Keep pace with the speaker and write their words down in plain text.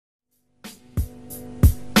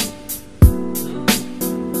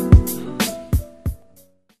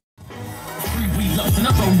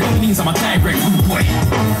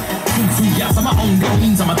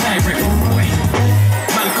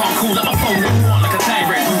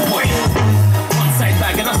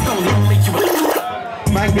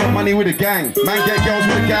money with a gang. Man get girls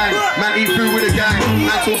with a gang. Man eat food with a gang.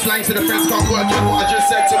 Man talk slang to the friends, can't work out what I just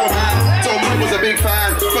said to a man. Told me I was a big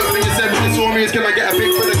fan. First thing you said when you saw me is, can I get a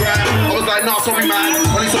big for the gram? I was like, nah, sorry man.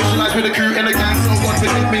 Only socialise with the crew in the gang. So God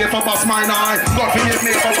forgive me if I bust my eye. God forgive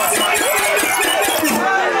me if I bust my eye.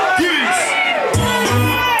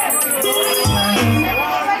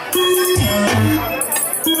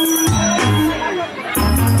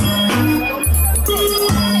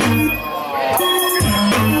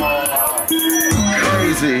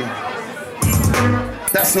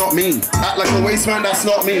 That's not me. Act like a waste man, that's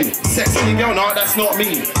not me. Sexy girl, nah, that's not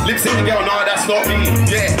me. Lip syncing girl, nah, that's not me.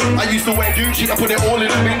 Yeah, I used to wear Gucci, I put it all in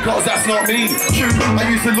the bin, cause that's not me. True, I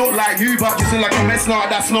used to look like you, but just in like a mess, nah,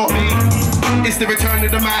 that's not me. It's the return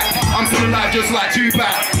of the Mac. I'm still alive just like Tupac.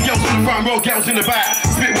 Girls in the front row, girls in the back.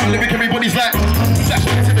 Spit one lyric, everybody's like,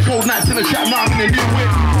 flashbacks in the cold nights in the trap, now I'm in a new whip.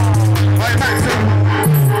 Alright, Maxium.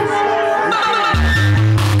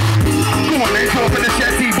 Come on, let's go for the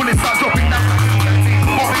Shorty, bullets start dropping now.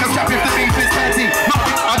 Popping up, trap if the beef is fancy.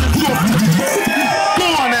 Nothing, I just drop. Go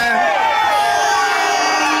on, man.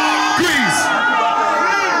 Grease.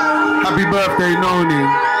 Happy birthday, Noni.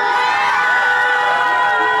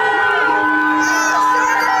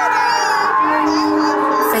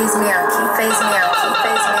 Phase me out, keep phase me out, keep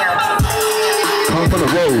phase me out. Come from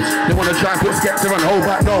the roads, they wanna try and put Skepta and hold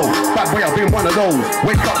back though. Bad boy, I've been one of those.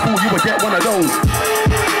 Wake up, fool, you would get one of those.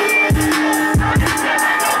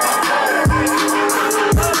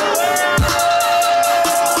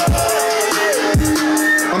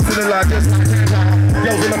 I'm still alive, just like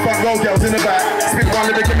girls in the front row, girls in the back. Spit one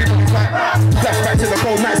of the give me back. Flashback to the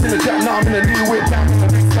cold nights in the trap, now I'm in a new whip.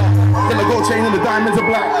 Then the gold chain and the diamonds are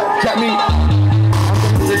black. Trap me.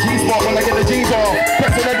 The G-spot when I get the G's off.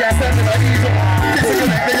 Pressing the gas and the ease off. Kissing the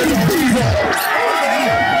neck, niggas on G's off.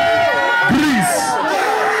 Grease.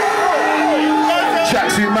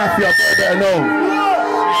 Tracksuit Mafia, I better know.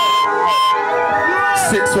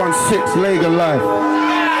 616, Lega Life.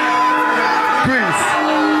 Grease.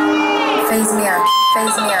 Phase me out,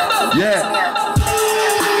 phase me out, phase me out.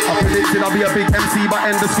 I predicted I'll be a big MC by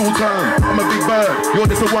end of school term. I'm a big bird, you're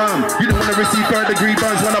just a worm. You don't want to receive third-degree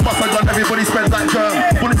burns. When I bust a gun, everybody spends like germ.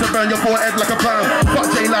 Bullets to burn your forehead like a perm. Fuck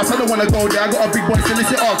J-Louse, I don't want to go there. I got a big boy to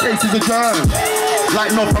listen, all cases of germ.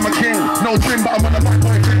 Like no, I'm a king. No trim, but I'm on a back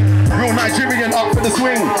boy thing. Real Nigerian up for the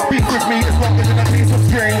swing. Beat with me, it's longer than a piece of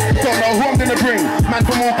string. Don't know who I'm gonna bring. Man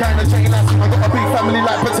from all kind of J-Louse. I got a big family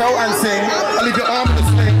like Patel and Singh. I leave your arm in the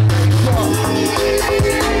sling.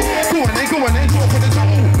 Go on, they go for the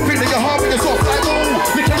zone. Think that you're hard with the soft like ooh.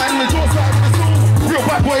 Lick a man in the jaw side of the zoo. Real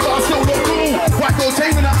bad boy, but I still look cool. White girl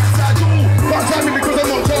chain in the outside door. Can't tell me because I'm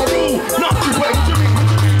not terrible. Not true, what do you mean?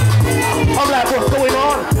 I'm like, what's going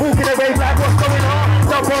on? Walking away like, what's going on?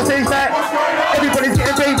 Jump on stage like, everybody's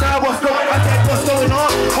getting paid now. What's going on? What's going on?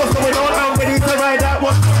 What's going on? I'm ready to ride out.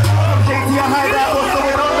 What's shaky, I hide out. What's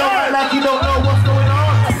going on? Don't act like you don't know what's going on.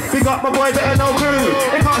 Big up my boy, better know crew.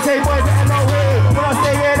 They can't say boy, better know who. When I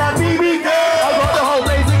say yeah, that BB girl.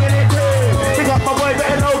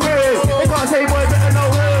 Say boy better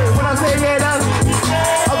know who. When I say yeah, that's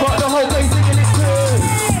I got the whole place singing it too.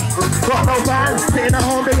 Got no fans, sitting at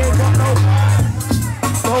home, they ain't got no.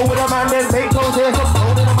 Go with a man, then make those here. Some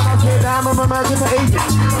gold in a man, I tear down, I'm a man to the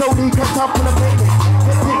agent. Slowly kept up on the pavement.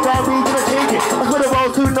 Get pick down, we gonna change it. I could have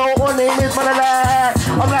rolled to know what name is, man,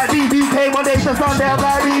 I'm like BBK, one day to Sunday, I'm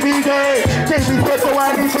like BBK. Take me step for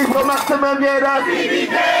one, this is for Maximum, yeah, that's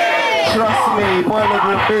BBK. Trust me, boiler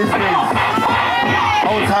with business.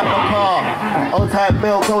 Old type of car, old type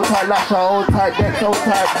milk, old type lasher, old type Dex, old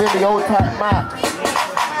type Billy, old type Matt,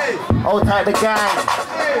 old type the gang.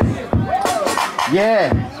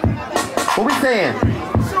 Yeah. What we saying?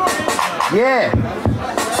 Yeah.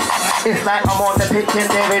 It's like I'm on the pitch and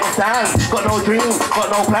they're in sand. Got no dreams, got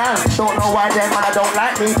no plans. Don't know why them man I don't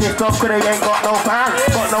like me. Pissed off cause they ain't got no fans.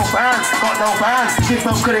 Got no fans, got no fans. Pissed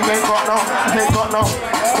off cause they ain't got no, they got no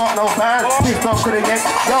fans. Pissed off cause they ain't,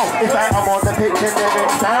 yo, it's like I'm on the pitch and they're in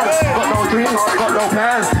sand. Got no dreams, got no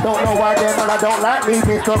plans. Don't know why them man I don't like me.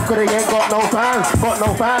 Pissed off cause they ain't got no fans. Got no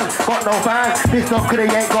fans, got no fans. Pissed off cause they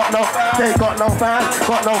ain't got no, they got no fans.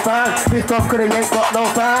 Got no fans. Pissed off cause they ain't got no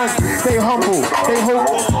fans. Stay humble, stay hope,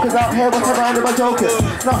 cause out here we're surrounded by jokers.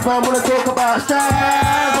 Not fun wanna talk about stand,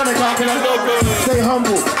 wanna talk about jokers. Stay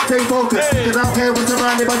humble, stay focused, cause out here we're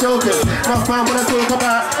surrounded by jokers. Not fun wanna talk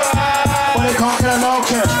about, but they can't get a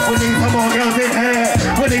local. We need some more girls in here.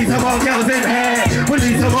 We need some more girls in here. We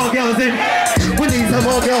need some more girls in. We need some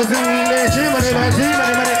more girls in there. G-money man,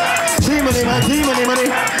 G-money money. G-money man, G-money money.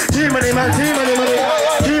 G-money man, G-money money.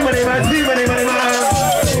 G-money man, G-money money man.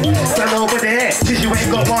 Stand over there, cause you ain't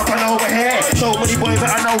got one from over here. So many boys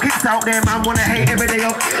that I know. know kicks out there, man wanna hate every day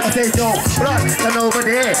up. I say yo, blood, and over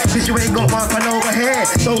there, cause you ain't got one fun over here.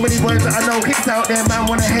 So many words that I know kicks out there, man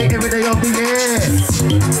wanna hate every day of the year.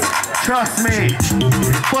 Trust me,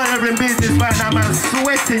 boy, I'm in business right now, man,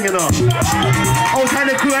 sweating, you know. Old kind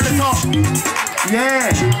of crew at the top, yeah.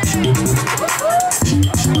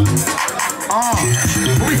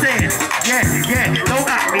 What we saying? Yeah, don't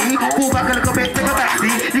at me. Pull back a little bit, take a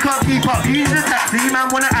backseat. You can't keep up, he's in a taxi.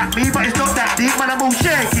 Man wanna at me, but it's not that deep. Man, I'm all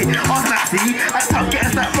shaky. Ask Maxi, at top, get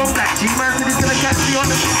a snap from Black G. Man said he's gonna catch me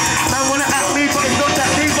on the... Man wanna at me, but it's not that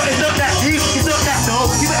deep. But it's not that deep, it's not that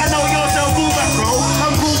though. You better know yourself, pull back, bro.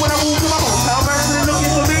 I'm cool when I walk to my hotel. Man said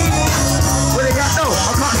looking for me. What they got? No,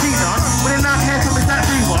 I can't see none. When they're not here, so it's that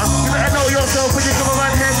 3-1. You better know yourself when you come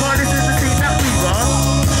around here, cause this is the scene that we run.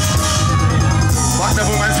 But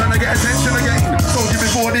never man's trying to get attention again. Told you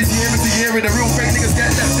before this year is the year where the real fake niggas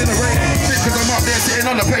get left in the rain. Shit, cause I'm up there sitting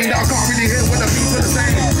on the plane that I can't really hear what the people are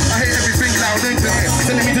saying. I hear everything loud and clear,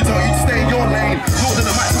 telling me to tell you to stay in your lane. More than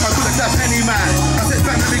the maximum, I couldn't dash any man. I said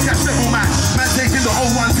family catch several man. Man taking the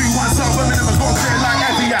whole 1, 2, 1 sub, but minimum got clear like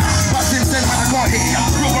every ya. But since then, man, I can't hear ya.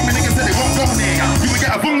 Real women niggas said they won't go near ya. You would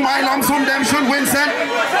get a boom, my lumps from them, should win, son.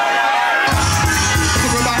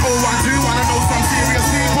 Talking about 0, 1, 2, I know some serious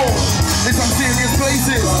people. In some serious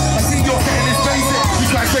places, I see you're getting this basic. You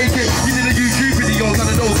try fake it, you did a YouTube video. None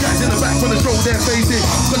of those guys in the back wanna show their faces.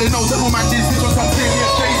 So they know that my man did switch on some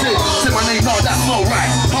serious faces. Say my name, no, that's not right.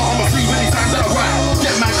 Heart on my sleeve anytime that I write.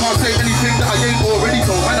 Get man can't say anything that I ain't already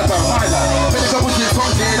told. Man about my life. Made a couple shit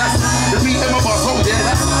from there, that's the beat in my boss, oh yeah,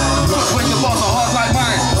 that's when your bars are hard like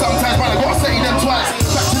mine. Sometimes man, I gotta say them twice.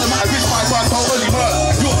 Back to the matter, bitch, my bars don't only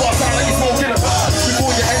work. Your bars sound like you're smoking a bar.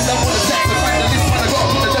 Before you end up on the text and find the list, man, I gotta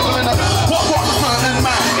put the devil in a... What the certain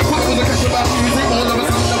man? Quick with the catch about music, all of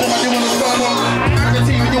us in the woman you wanna turn on. And the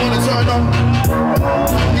TV you wanna turn on.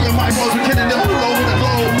 Me and my bros, we're killing them all over the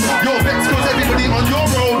globe. Your vex cause everybody on your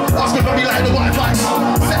road. Ask if I be like the Wi-Fi.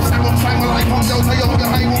 Sex I gon' find my life on those, I young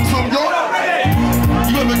high walks from your...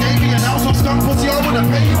 You ever gave me an ounce of skunk pussy, I would've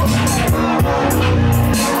paid.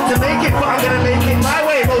 To make it, but I'm gonna make it my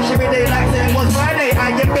way. Motion me day like say it was Friday.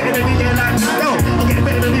 I get better than me, they're like, no. I get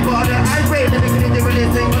better than me, but I rate the nigga they really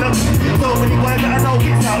sing. So many boys that I know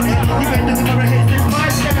gets out there. You been doing for a hit this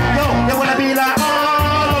much. Yo, they wanna be like,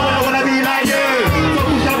 oh, I wanna be like you. So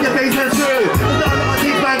push up your face and through. There's not a lot of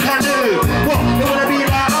things man can do. What? They wanna be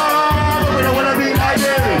like, oh, I wanna be like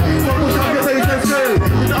you. So push up your face and through.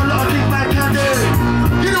 There's not a lot of things man can do.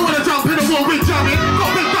 You don't wanna jump in the wall with Jammin.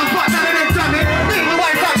 Got big guns, but none of them jamming. Me and the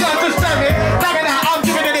white fat girl just jamming. Bagging out, I'm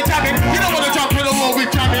giving it a jamming. You don't wanna jump in the wall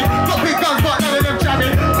with Jammin. Got big guns, but none of them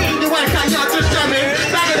jamming. Me and the white fat girl just jamming.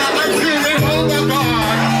 Bagging out, I'm screaming. Oh my God,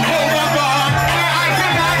 oh my God. I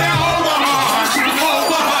can die there, oh my God, oh my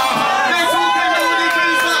God. They're talking all the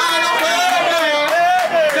things, but I don't hear them.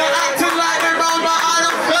 They're acting like they're wrong, but I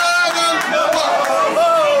don't hear them.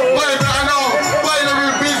 Boy, but I know, boy, they're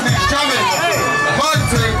in business, jamming. One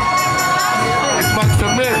thing. It's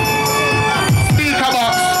Maxium. Speaker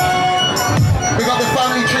box. We got the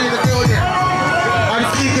family tree in the building. And the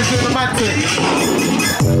speakers doing the mad thing.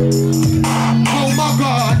 Oh my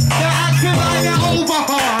God, they're acting like they're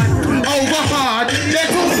overhard. They're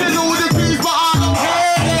talking all the keys, but I don't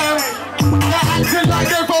hear them. They're acting like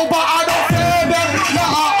they're full, but I don't hear them.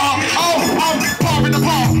 I'm par in the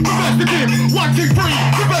bar. Reverse the game. 1, 2, 3.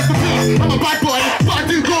 Reverse the beat. I'm a bad boy, but I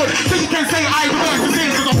do good. So you can say I reverse the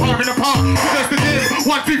game, cause I'm par in the bar. Reverse the game.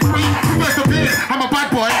 1, 2, 3. Reverse the beat. I'm a bad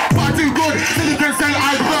boy, but I do good. So you can say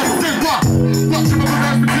I reverse the game. What? Watch him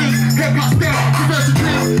reverse the beat. Haircut step. Reverse the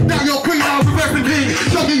dream. Now you're queen, I'll reverse the king.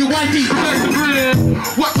 Show you your whitey. Reverse the dream.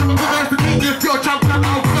 Watch him reverse the king. If you're champion,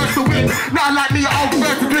 I'll reverse the win. Not like me, I'll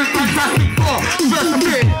reverse the dream. Fantastic four. Reverse the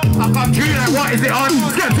beat. I come to you like, what is it on?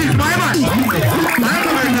 Skepta's my man. I'm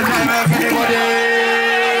coming to time out, anybody.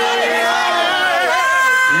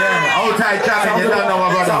 Yeah, old tight Jammin, you don't know my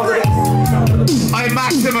brother. I'm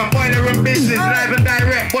Maximum, boy, they're in business, live and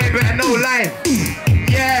direct, boy, better no line.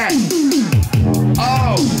 Yeah.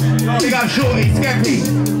 Oh, big up Shorty, Skepta,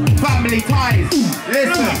 family ties.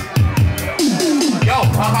 Listen. Yo,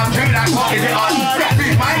 I come through like, what is it on?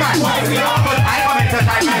 Skepta's my man. I come into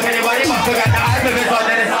time out, anybody must forget that I'm living on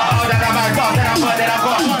this. Oh, that I'm on top, that I'm on, that I'm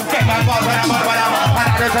on. Get my boss when I'm on, when I'm on. And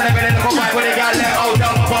I just wanna be in the cool fight with the girl left. Oh,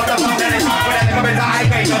 don't fuck the phone, then it's on. When I come into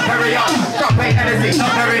IK, don't carry on. Stop paying anything,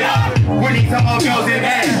 don't carry on. We need some more girls in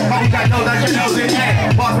here. But we got know that she knows in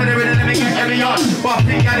here. Boss with the rhythm, let me get every on. Boss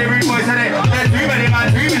think got the rude boys in it. There's too many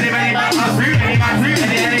man, too many man. I'm too many man, too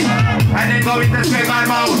many. And then go into straight man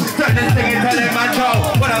mode. Turn this thing into them man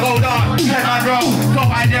show. When I go down, let man roll. So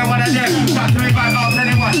I dare one of them. Got to be back out, tell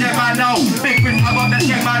him what, let man know. Big fish, I got the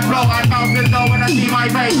shit man blow. I bounce this though when I see my my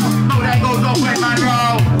face. No, that goes off when man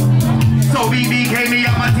roll. So BBK me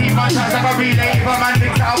up my team, my chance like a relay. If a man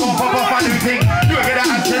thinks that I won't pop off a new thing, you get that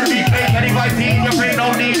action replay. 25 your brain no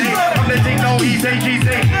need it. I'm the thing, no he say, she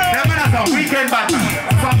say. Them man that's a weekend bad man.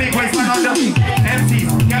 Some big waste man on the MCs.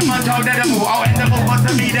 Get man child edible, out edible, but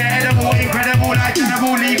to me they're edible. Incredible, like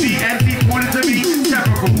edible, leave the MCs falling to me.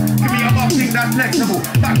 Typical, give me a boxing that's flexible.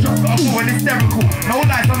 Backdrop got a fool and hysterical. No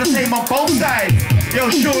lies on the same on both sides. Yo,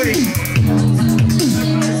 Shorty.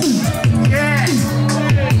 Yeah.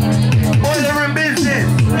 Boiler in business.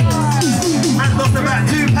 Man's lost about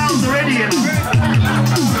 2 pounds already, you know.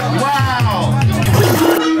 Wow.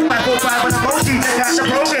 545 when I'm OG, check out the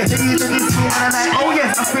progress. They used to this me and I'm like, oh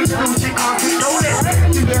yes, I speak to shit, can't keep knowing.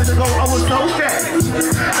 2 years ago, I was so stressed.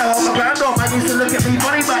 Now I'm a grand old man used to look at me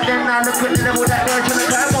funny back then. Now look at the level that they're trying to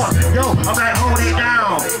climb on. Yo, I'm like, hold it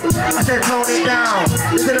down. I said, tone it down.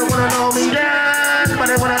 They didn't want to know me down, but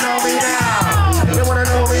they want to know me now. They want to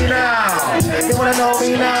know me now. They want to know me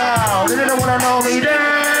now. They didn't want to know me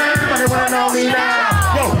then, but they want to know me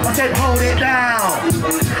now. Yo, I said hold it down.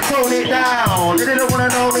 Tone it down. They didn't want to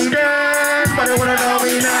know me then, but they want to know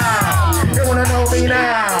me now. They want to know me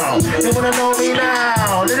now. They want to know me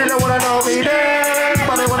now. They didn't want to know me then,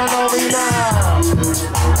 but they want to know me now.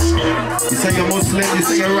 You say you're Muslim, you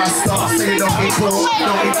say you're Rasta, say you don't eat pork,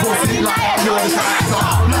 don't eat pussy like you're the actor.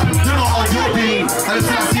 You're not on your beam, and it's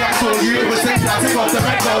like I told you, it was saying that take off the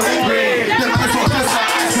red, gold and green. Then I just want just like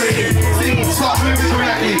ice. See, start moving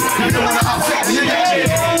correctly, if you don't want to upset me, you get me.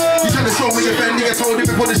 You trying to show me your friend, you told me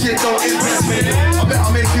before the shit don't impress me. I bet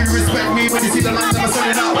I'll make you respect me when you see the man that I'm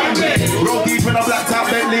selling out Wembley. Roll deep in a black top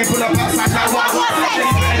Bentley, pull up outside like what?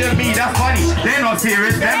 Better than me, that's funny. They're not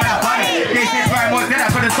serious, they're not funny. They say very much, then I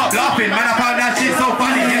couldn't stop laughing. Man, I found that shit so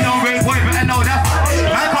funny. You know, Ray Boy, but I know that's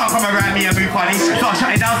man can't come around me and be funny. Start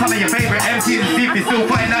shutting down some of your favorite MCs and see if you're still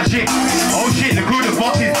fighting that shit. Oh shit, the crew, the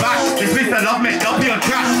boss is back. It's Mr. Love Me, they'll be on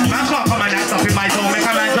track. Man can't come and act up in my zone. Make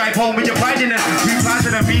a man drive home with your pride in it.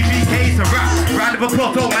 2,000 and BBK's a rap. Round of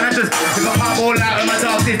applause, oh man, I just got my ball out of my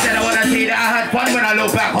dogs. Instead I wanna say that I had fun when I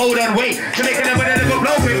look back. Hold on, wait. To make it up with a little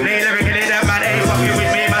blow quick. Lay lyrically, that man ain't fucking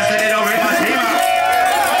with me. Man said it over in my team.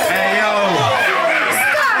 Hey yo.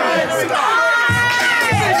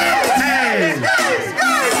 Hey.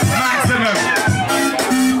 Maximum.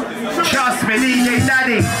 Trust me, DJ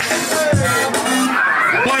Daddy.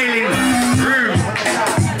 Boiling room.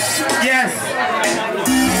 Yes.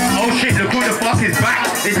 Oh shit, look who the fuck is back.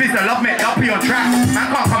 It's Mr. Love Me, up on track.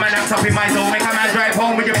 Man can't come and act up in my zone. Make a man drive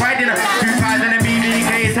home with your pride in it. 2,000 and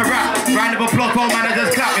BBK, it's a rap. Round of applause, all man, I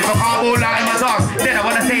just clap. If I can't ball out in my dogs, then I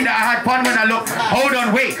wanna say that I had fun when I look. Hold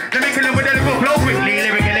on, wait. Let me kill him with a little blow quickly.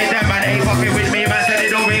 Lyrically, that man ain't fucking with me. Man said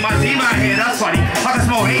it don't make my team out here. That's funny. I can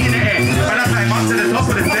smell hate in the air. But I climb up to the top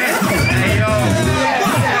of the stairs. Hey yo.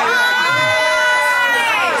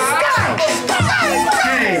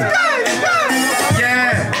 Hey.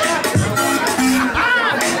 Yeah.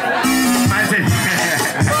 Man said.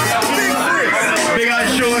 Big old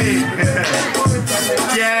Shorty.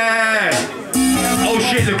 Yeah. Oh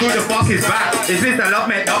shit, look who the fuck is back. Is this the Love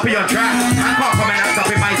Me, up on your track? I can't come and act up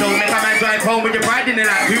in my zone. Make a man drive home with your pride in it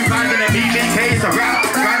like 2,000 and BBK, it's a rap.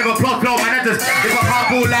 Round of applause, blow man, I just if I can't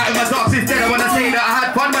ball out in my socks instead I wanna say that I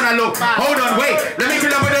had fun when I look. Hold on, wait, let me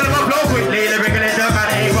kill him with a little blow quickly. Lyrically, the man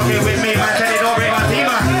ain't fucking with me. Man said it don't break my team,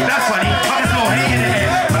 man. That's funny, I can smell hate in the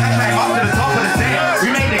air. But I climb up to the top of the stairs. We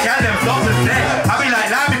made the gal them stop the stairs. I be like,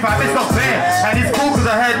 lamb if I miss not fair. And it's cool cause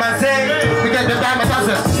I heard man say we get the diamond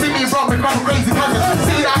dozen. See me rock with my crazy cousin.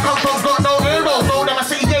 See that I come from got no heroes. Know them I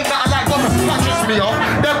say yeah, that I like woman. Touches me off.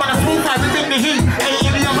 Them man a small time, we bring the heat. Ain't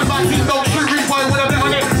in the other man, team don't shoot. Read boy when I bet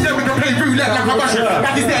on it. Then we can play roulette like a Russian.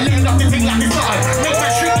 That is there laying up the thing like it's started. Make my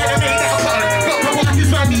street and make that a button. Got the one is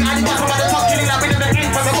where me and the bottom of the top killing. I've been in the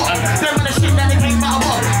game from the bottom. Them man a shit that they came out of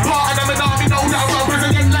bottom. Part of them and army know that I'm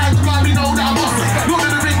representing lives. Army know that I'm awesome. Not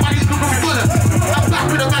in the ring, man, he's looking for good. I'm back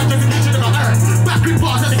with a man just in the kitchen of my earth. Back with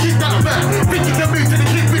bars and the kick down the bird. Think you can move to the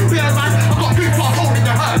kid with beer, man. I got big bars holding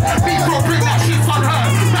the herd. Beat bro, bring that shit on her.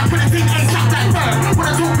 Back with the thing ain't stop that bird. When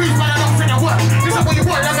I talk beats, man, I don't say a word. This is what you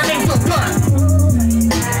want, like a name look good.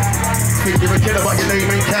 Think you're a killer, but your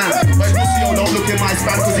name ain't can. But if you see you don't look in my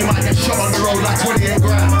span, cause you might get shot on the road like 28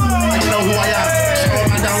 grand. And you know who I am. Show a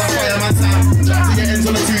man down like Fireman Sam. Trying to get into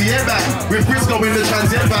the 2-year back. With Frisco in the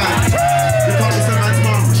transit van. You can't miss a man's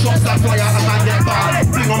mum. Shots that fly out, a man get banned.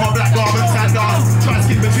 Fling on my black garments and gone. Try and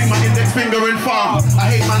skip between my index finger and thumb. I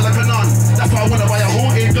hate man like a nun. That's why I wanna buy a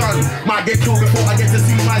haunted gun. Might get killed before I get to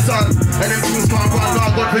see my son. And them things can't run.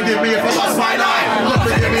 God forgive me if I bust my line. God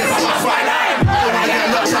forgive me if I bust my line. When I get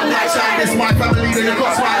locked up like shine, this my family, then you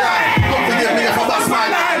cross my line. God forgive me if I bust my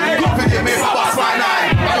line. God forgive me if I bust my line.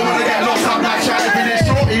 I don't wanna get locked up like shine if it is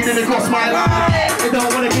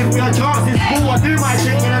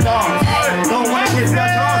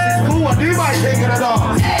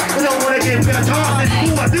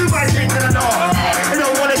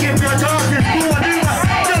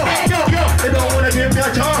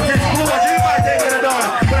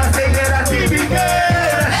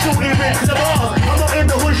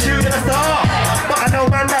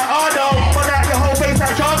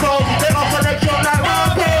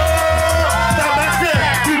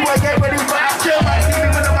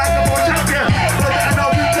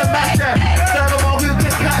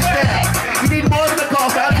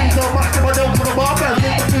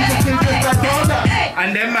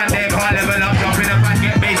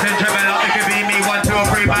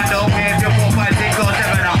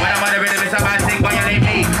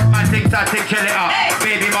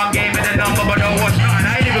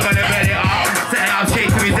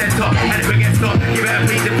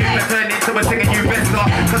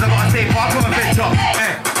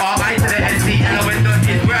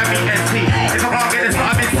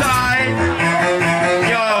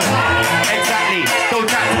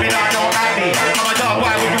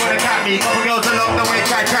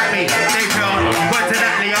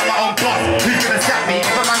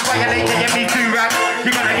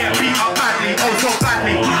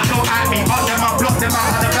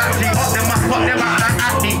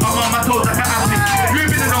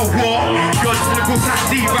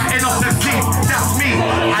see, ratting off the scene. That's me.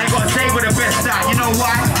 I ain't got to say with the best that. You know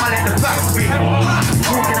why? I let the facts speak.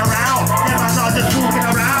 Walking around, yeah, man, I'm just walking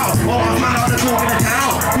around. Oh, man, I'm just walking the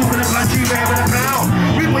town. Walking the country, wearing the crown.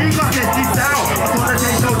 We got this deep down. I thought the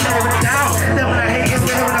change, don't tearing it down. Then when I hate it,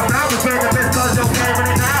 wearing the brown. We're wearing the best cause you're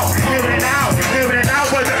wearing it now. Hearing it now, hearing it now.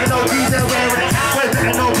 We're better no diesel, wearing it out. We're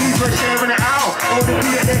better no diesel, sharing it out. All the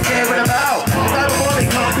beer they're caring about. That body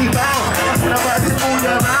can't be found. That's when I'm rising all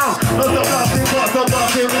year round. Lots of nothing, lots of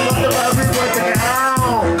nothing. We got the every word to get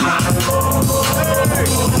out.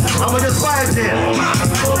 I'm with the spice here.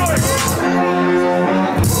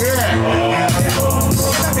 Yeah.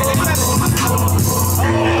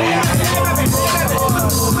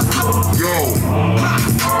 Yo,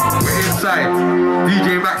 we're inside. DJ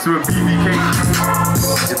Maxium, BBK.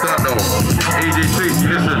 You don't know. AJ Tracey,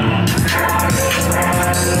 listen.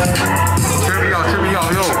 Check me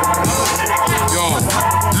out, yo. Yo,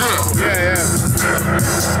 look. Yeah.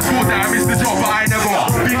 Fuda, I missed the job, but I never.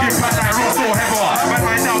 Big impact like rock so heavy. Man,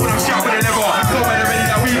 right now when I'm shot with a lever. So many ready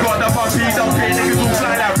that we got the puppies, I'm paying niggas all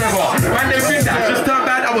fly like feather. Man, they think that just turned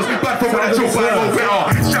bad, I was bad for when I choke, but I know better.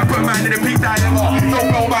 Shapper man in the pink that never. No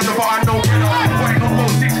bro man, but I know better. Why not go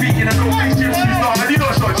 6 feet in a no face gym shoes? No, man, you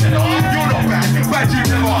not short cheddar. You're not bad, bad you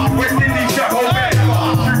never. West Indies shot whole bed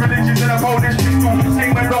never. True religions and a Polish crystal. Sing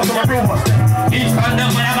my dogs on my real one. East London,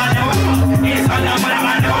 whatever, never. East London,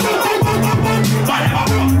 whatever, never.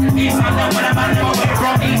 East London, whatever, never.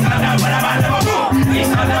 From East London, whatever, never.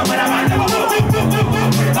 East London, whatever, never.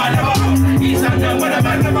 East London,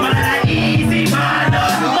 whatever, never. Easy man,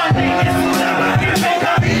 one thing is Fuda. You make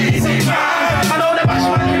a easy man. I know the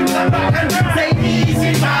bashman, you come back and say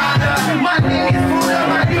easy man. One thing is Fuda,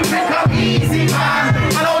 man. You make a easy man.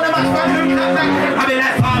 I know the bashman, you come back. I mean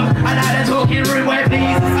that's fun. I like the talking rude way,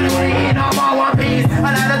 please. I don't wanna hear no more One Piece. I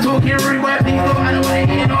like the talking rude way, please. I don't wanna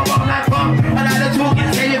hear no more that fun. I like the talking,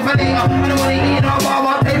 save it for later. I don't wanna hear no more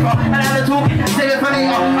one paper. I like the talking, save it for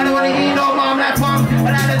later. I don't wanna hear no more that fun. I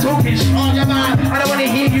like the talking, shut your mouth. I don't wanna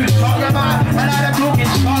hear you, shut your mouth. I like the talking,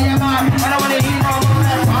 shut your mouth. I don't wanna hear no more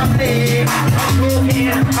that family. Stop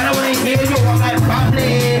talking. I don't wanna hear you on that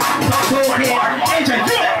family. Stop talking. AJ,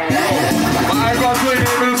 do it. I got 20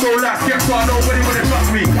 minutes so last Skepta, nobody wanna trust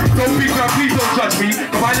me. Don't be girl, please don't judge me.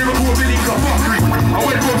 Cause my lyrical ability's a fuckery. I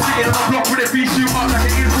went from sitting on the block with a beat shoot up like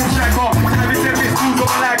an info shaker. Having 7 schools on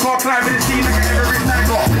my like car, climbing the scene like an Everest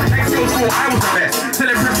tiger. Next girl school, I was the best.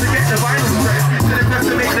 Telling press to get the vinyl stress. Telling press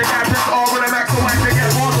to make the guy press all on the max so I can get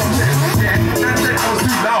more on set. Yeah, that said I was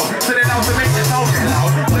too loud. Telling out to make the sound get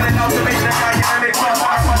loud. Telling out to make the guy get a mix up.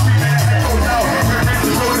 I must be there and go down. We're ready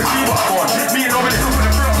to roll the see what I'm on. Me and Robin is up in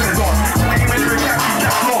the front of the door. Telling him in the recap, keep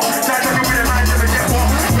that floor. Try to get with the man, never get one.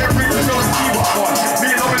 We're ready to roll the see what I'm on. Me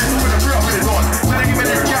and Robin is up in the front of the door. Telling him in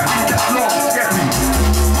the recap, keep that floor. Get me.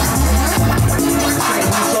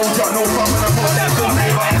 Soldier, no fun when I'm on that floor.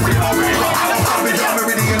 Neighbor, every already got out of I'm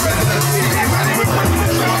already in residence.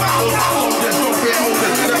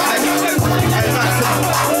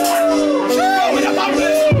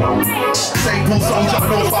 St. Paul soldier,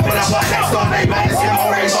 no fun when I'm on next door. Neighbor, it's him or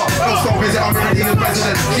razor. No song visit, I'm already in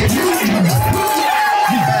residence.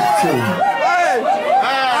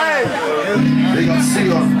 They got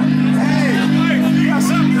Sion.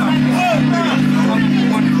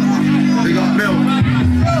 They got Bill.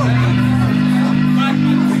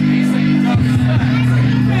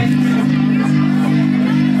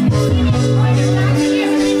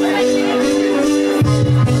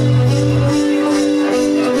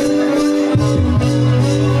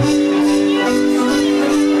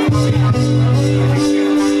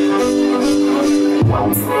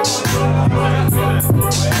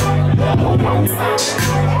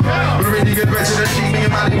 We're really good residents, she me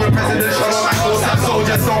and Manny were presidents. Show my course, have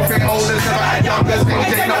soldiers, don't think olders. Never had youngers, think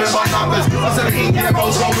take nothing but numbers. I'm 17 year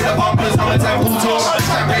olds, roll with the bumpers. I'm a temple tourer,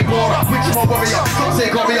 champagne pourer, which more warrior,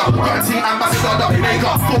 toxic warrior, guarantee ambassador, W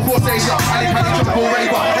maker, full force savior, Ali Penny triple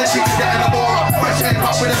raver, and she's getting a borer. Fresh head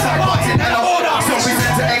up with a side button and a order. So we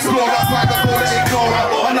sent to explorer, find the border ignorer.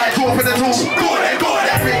 I'm like, draw for the tool, go ahead,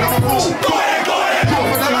 that thing I'm a fool. Go ahead, draw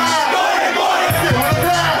for the man.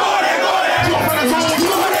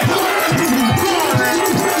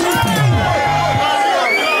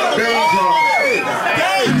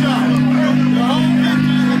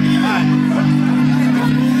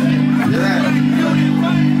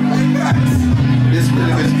 This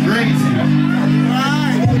film is crazy.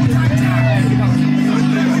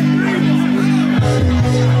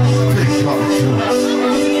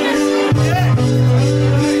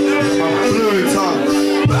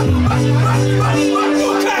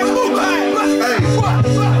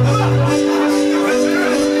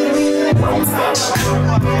 Too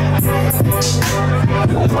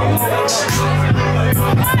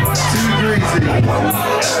greasy.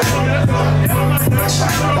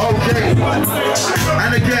 Okay.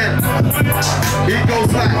 And again, it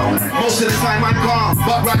goes like, most of the time I'm calm,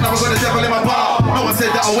 but right now I've got a devil in my bar. No one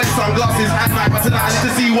said that I wear sunglasses at night, but tonight I need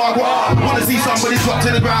to see what I want. Wanna see somebody drop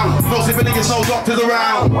to the ground. No sipping niggas, no doctors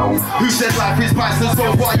around. Who said life is priceless,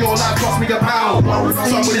 so far your life cost me £1.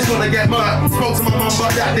 Somebody's gonna get murked. Spoke to my mum,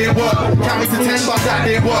 but that didn't work. Count me to 10, but that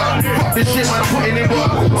didn't work. Fuck this shit, man, I'm putting in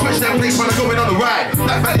work. Switch that place when I'm going on the ride.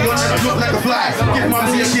 That valley on and I look like a fly. Give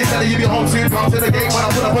mumsy a kiss, tell her you be home soon. Come to the gate when I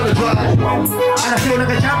put up on the drive. And I feel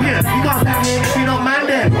like a champion. You can't stand me if you don't man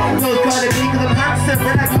them. Those guys at me cause I'm handsome.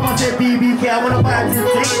 When I come on said BBK, I wanna buy a tin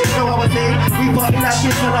tick. You know what I'm saying? We party like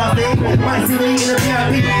kids for last day. Might see me in the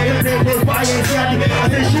VIP. If they goes but I ain't see I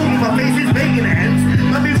said shoot me, my face is making the ends.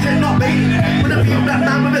 My move said not baiting. When I feel black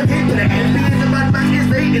down with a tape in the end. Because the bad man is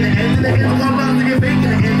late in the end. And the ends gone round to get fake in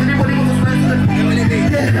the end. Anybody wants to slice to the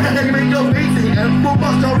yeah, you make no face in the end. Full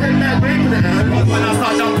bus don't take that break in the end. When I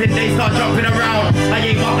start jumping, they start jumping around. I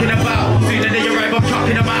ain't mucking about. Sooner than you arrive, I'm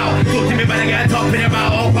chucking them out. Talk to me when I get a topping them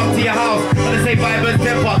out. I'll come to your house. On the same vibers,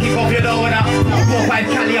 temper, kick off your lower now.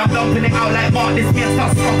 4-5 Cali, I'm dumping it out like Mark. This beer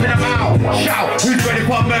starts stopping them out. Shout, who's ready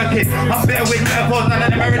for a murking? I'm better with metaphors, none of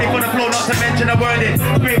them are ready for the flow, not to mention a wording.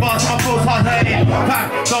 3 bars, my flow's hard hurting.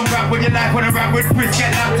 Pack, don't rap with your life, when I rap with Chris,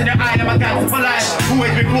 get down to the eye of my guns for life.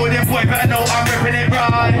 Always recording, boy, better know I'm ripping it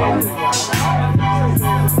right.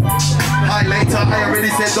 Hi later, I already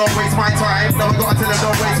said don't waste my time. Now I gotta tell them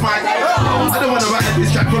don't waste my time. I don't wanna write this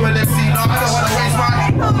track from an MC, no, I don't wanna waste my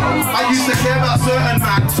I used to care about certain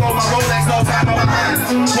man, so my Rolex no time on my hands.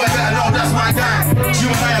 Boy better know that's my gang. You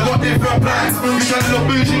and I got different plans. You trying to look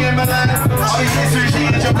bougie in Milan, I'll be getting sushi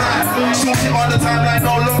in Japan. Talk it all the time like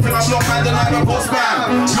no love, and I block man the night before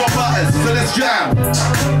spam. Your butters, so let's jam.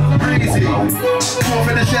 Crazy, fourth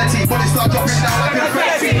in the shetty, when it start dropping down like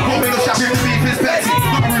confetti. Call me no shopping, the beef is petty.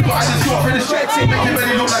 But I just got for the shetty. Make your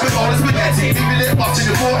belly look like a bowl of spaghetti. Leave your lip up till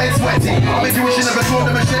your forehead sweaty. I'll make you wish you never saw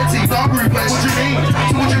the machete. Dark group, like, what you mean?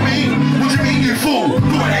 So what you mean? What you mean, you fool?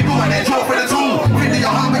 Go ahead, draw for the tool. Think that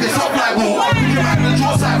your heart make it soft like wool. You're back in the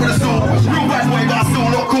draw side for the stool. Real bad boy, but I still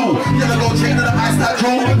look cool. Yellow gold chain to the ice that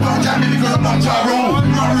draw. Don't jam me because I'm not Ja Rule.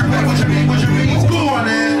 Dark group, like, what you mean? What you mean? Go on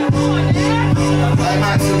then. Hey,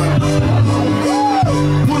 Maxium.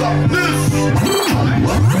 Pull up this.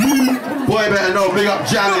 Boy better know, big up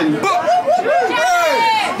Jammin.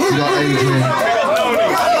 We got Adrian.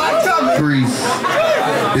 Grease.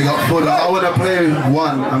 We got Fuda. I want to play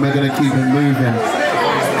one and we're going to keep it moving.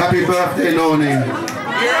 Happy birthday, Noni.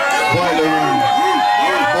 Boiler room.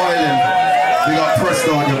 Boiling. We got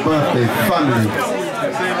Frisco on your birthday. Family.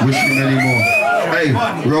 Wish you many more. Hey,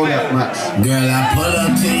 roll that, Max. Girl, I pull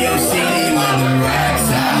up to your city with the racks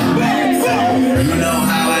out.